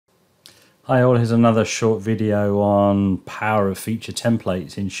Hi all, here's another short video on power of feature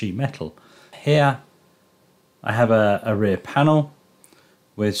templates in sheet metal. Here I have a rear panel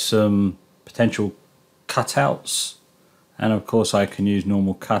with some potential cutouts, and of course I can use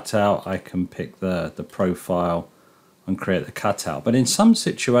normal cutout. I can pick the profile and create the cutout, but in some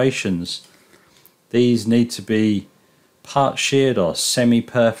situations these need to be part sheared or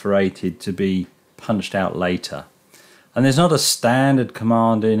semi-perforated to be punched out later. And there's not a standard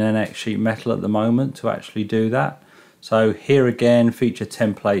command in NX sheet metal at the moment to actually do that. So here again, feature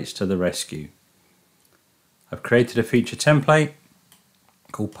templates to the rescue. I've created a feature template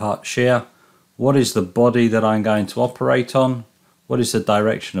called part shear. What is the body that I'm going to operate on? What is the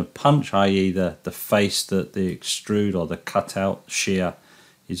direction of punch, i.e. the face that the extrude or the cutout shear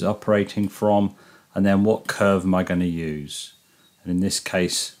is operating from? And then what curve am I going to use? And in this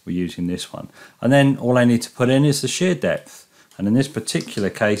case we're using this one, and then all I need to put in is the shear depth, and in this particular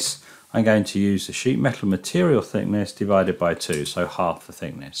case I'm going to use the sheet metal material thickness divided by 2, so half the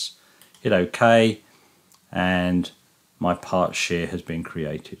thickness. Hit OK, and my part shear has been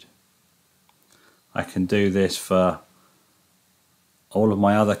created. I can do this for all of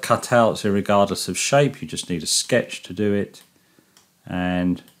my other cutouts regardless of shape. You just need a sketch to do it,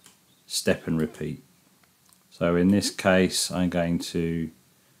 and step and repeat. So in this case I'm going to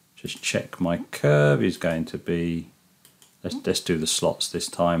just check my curve is going to be, let's do the slots this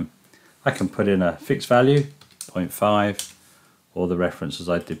time. I can put in a fixed value, 0.5, or the reference as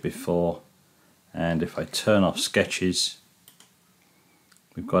I did before, and if I turn off sketches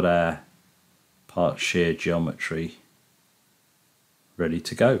we've got our part shear geometry ready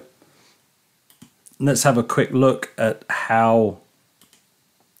to go. Let's have a quick look at how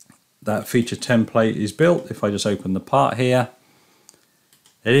that feature template is built. If I just open the part here,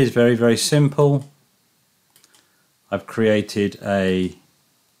 it is very, very simple. I've created a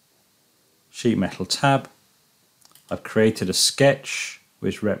sheet metal tab. I've created a sketch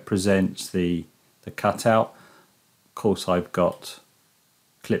which represents the cutout. Of course I've got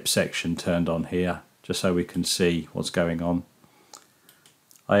clip section turned on here just so we can see what's going on.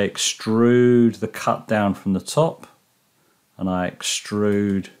 I extrude the cut down from the top, and I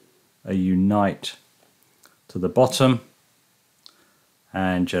extrude a unite to the bottom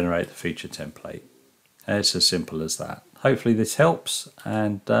and generate the feature template. It's as simple as that. Hopefully this helps,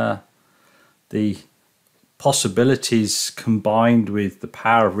 and the possibilities combined with the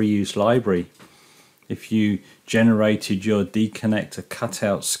power of reuse library. If you generated your D-connector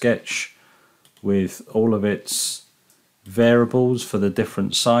cutout sketch with all of its variables for the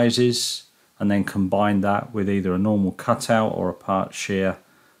different sizes, and then combine that with either a normal cutout or a part shear,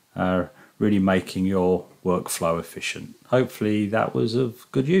 really making your workflow efficient. Hopefully that was of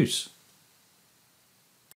good use.